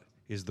about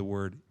is the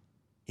word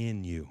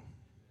in you.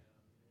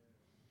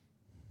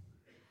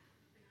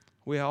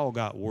 We all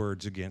got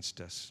words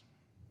against us.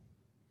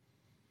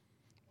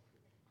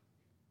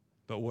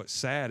 But what's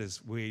sad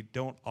is we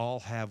don't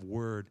all have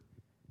word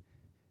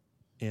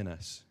in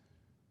us.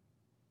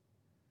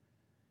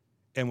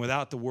 And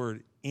without the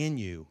word in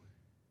you,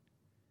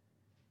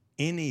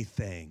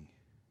 anything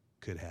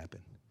could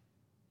happen.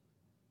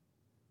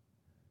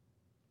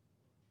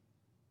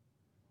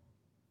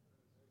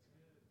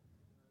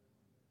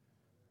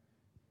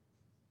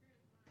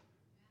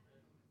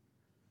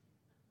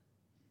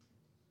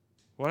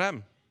 What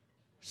happened?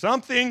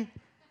 Something.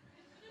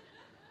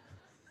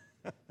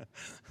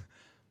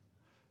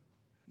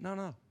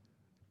 No.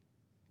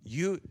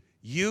 You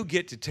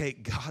get to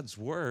take God's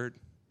word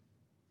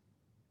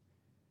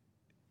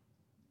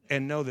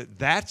and know that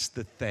that's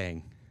the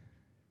thing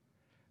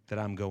that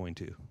I'm going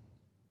to.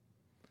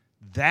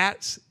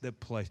 That's the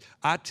place.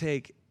 I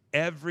take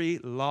every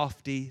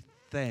lofty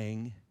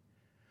thing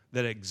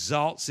that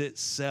exalts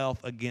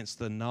itself against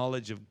the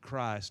knowledge of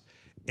Christ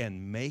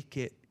and make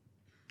it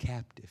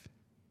captive.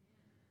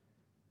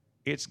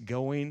 It's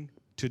going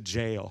to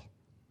jail.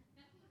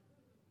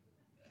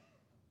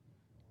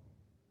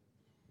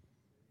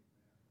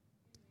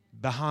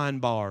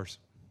 Behind bars.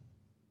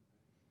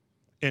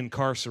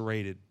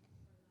 Incarcerated.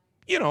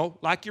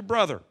 Like your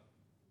brother-in-law.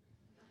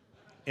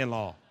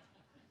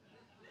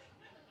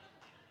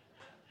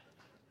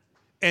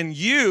 And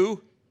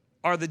you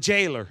are the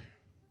jailer.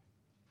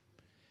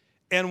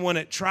 And when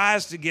it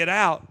tries to get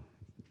out,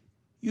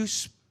 you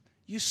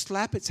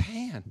slap its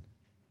hand.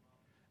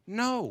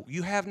 No,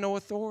 you have no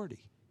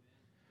authority.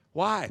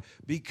 Why?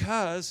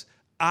 Because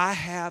I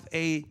have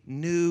a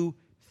new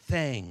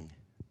thing.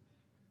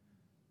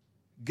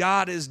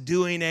 God is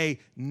doing a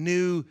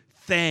new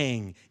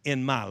thing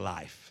in my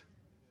life.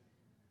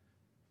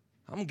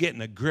 I'm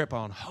getting a grip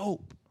on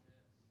hope.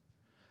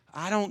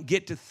 I don't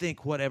get to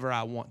think whatever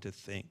I want to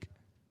think.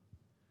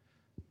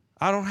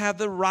 I don't have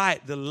the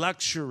right, the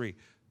luxury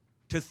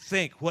to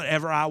think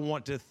whatever I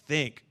want to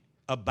think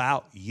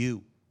about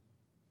you.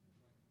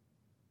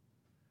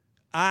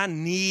 I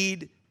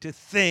need to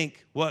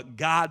think what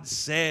God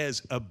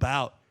says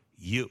about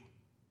you.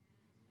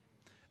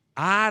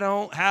 I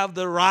don't have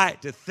the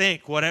right to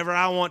think whatever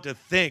I want to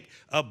think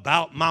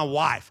about my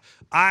wife.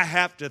 I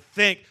have to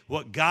think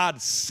what God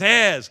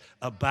says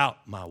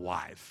about my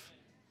wife.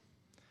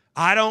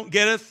 I don't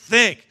get to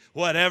think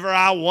whatever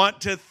I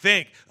want to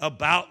think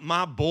about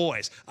my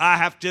boys. I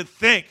have to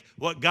think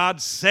what God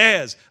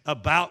says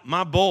about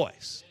my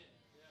boys.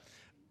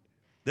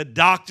 The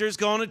doctor's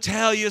going to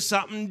tell you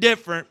something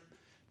different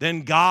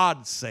than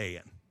God's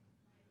saying.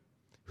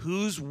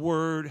 Whose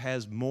word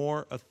has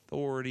more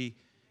authority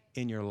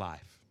in your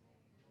life?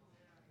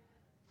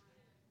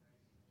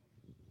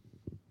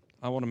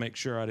 I want to make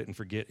sure I didn't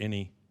forget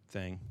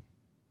anything.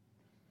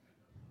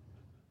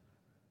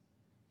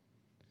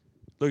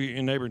 Look at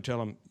your neighbor and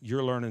tell him,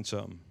 you're learning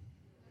something.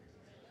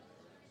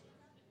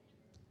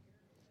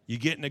 You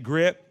getting a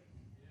grip?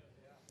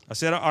 I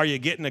said, are you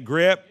getting a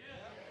grip?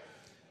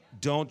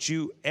 Don't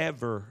you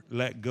ever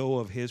let go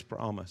of his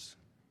promise.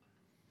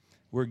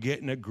 We're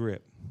getting a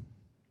grip.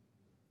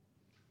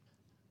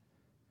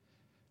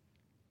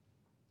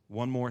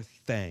 One more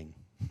thing.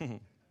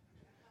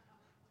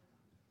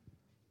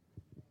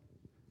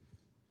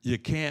 You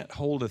can't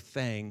hold a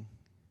thing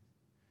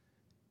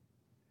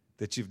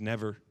that you've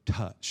never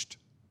touched.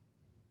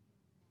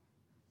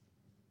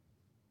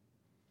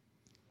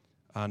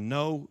 I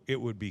know it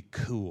would be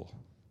cool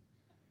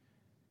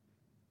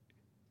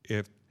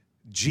if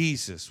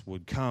Jesus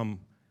would come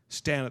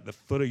stand at the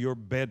foot of your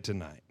bed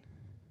tonight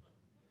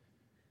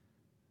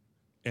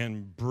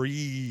and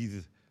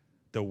breathe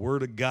the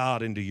word of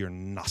God into your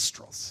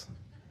nostrils.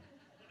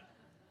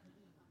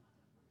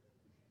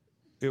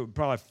 It would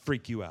probably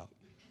freak you out.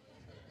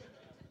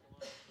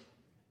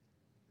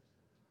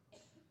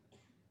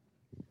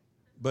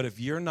 But if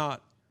you're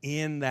not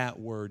in that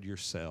word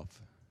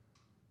yourself,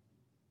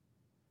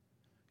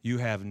 you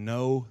have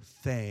no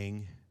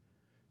thing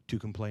to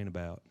complain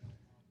about.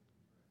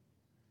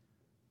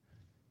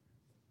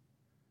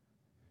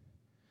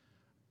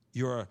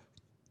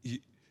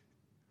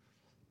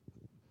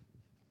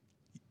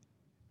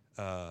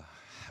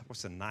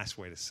 What's a nice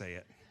way to say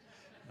it?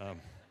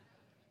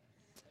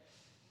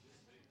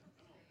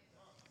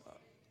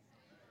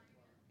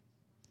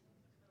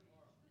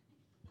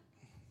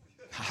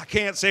 I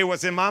can't say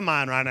what's in my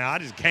mind right now. I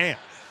just can't.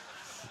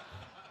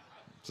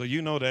 So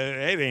you know that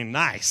it ain't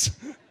nice.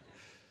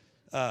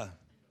 Let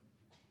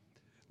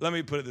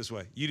me put it this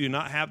way. You do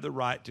not have the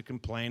right to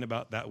complain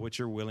about that which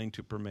you're willing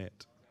to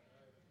permit.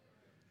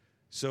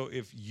 So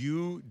if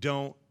you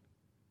don't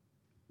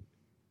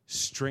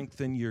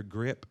strengthen your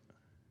grip,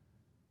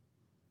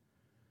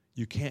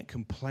 you can't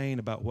complain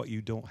about what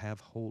you don't have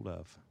hold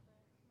of.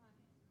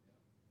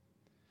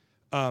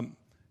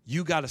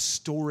 You got to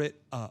store it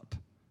up.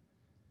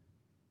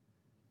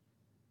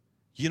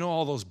 You know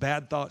all those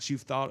bad thoughts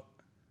you've thought?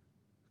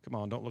 Come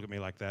on, don't look at me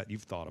like that.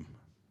 You've thought them.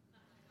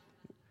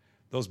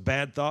 Those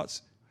bad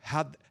thoughts,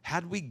 how'd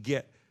we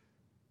get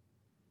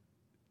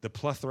the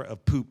plethora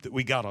of poop that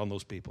we got on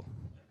those people?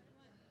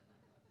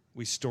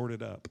 We stored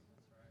it up.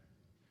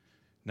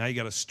 Now you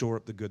got to store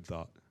up the good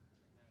thought.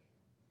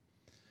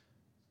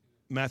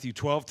 Matthew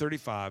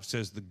 12:35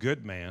 says, the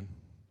good man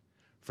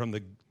from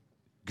the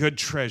good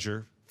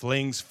treasure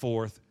flings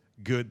forth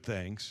good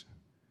things.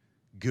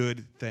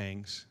 Good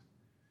things.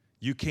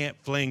 You can't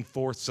fling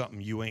forth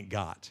something you ain't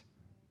got.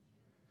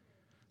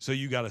 So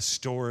you got to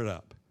store it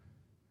up.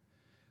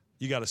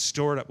 You got to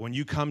store it up. When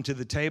you come to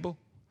the table,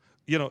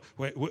 you know,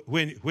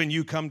 when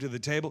you come to the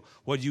table,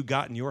 what do you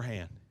got in your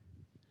hand?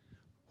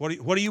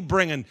 What are you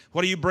bringing?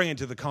 What are you bringing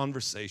to the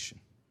conversation?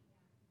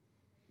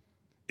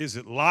 Is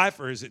it life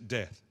or is it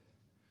death?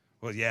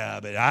 Well, yeah,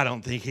 but I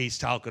don't think he's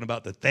talking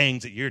about the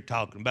things that you're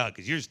talking about,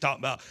 because you're just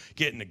talking about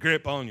getting a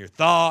grip on your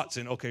thoughts.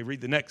 And okay,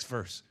 read the next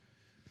verse.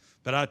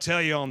 But I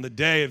tell you, on the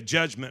day of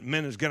judgment,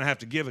 men is going to have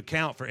to give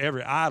account for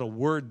every idle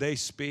word they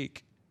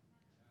speak.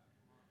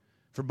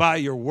 For by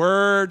your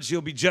words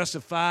you'll be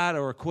justified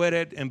or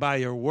acquitted, and by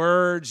your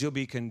words you'll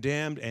be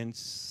condemned and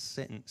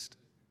sentenced.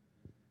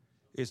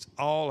 It's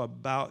all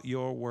about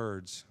your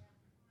words.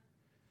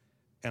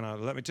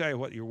 And let me tell you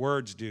what your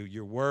words do.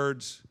 Your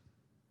words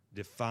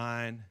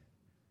define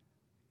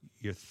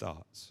your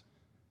thoughts.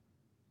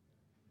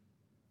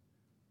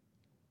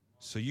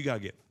 So you got to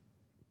get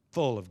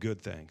full of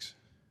good things.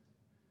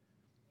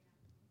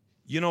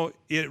 You know,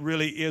 it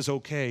really is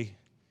okay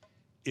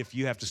if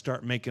you have to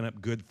start making up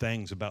good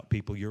things about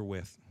people you're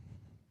with.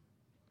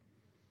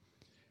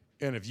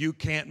 And if you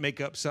can't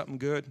make up something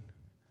good,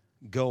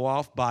 go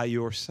off by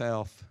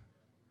yourself.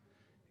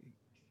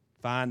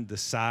 Find the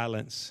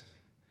silence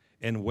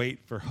and wait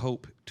for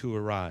hope to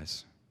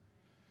arise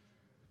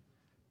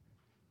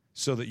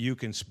so that you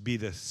can be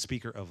the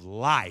speaker of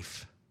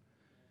life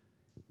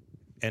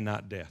and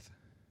not death.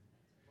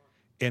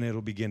 And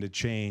it'll begin to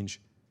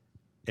change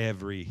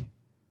everything.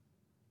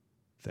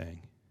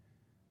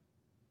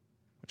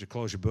 Would you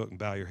close your book and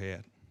bow your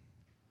head?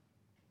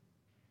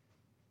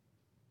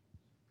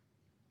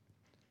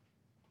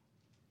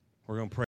 We're going to pray.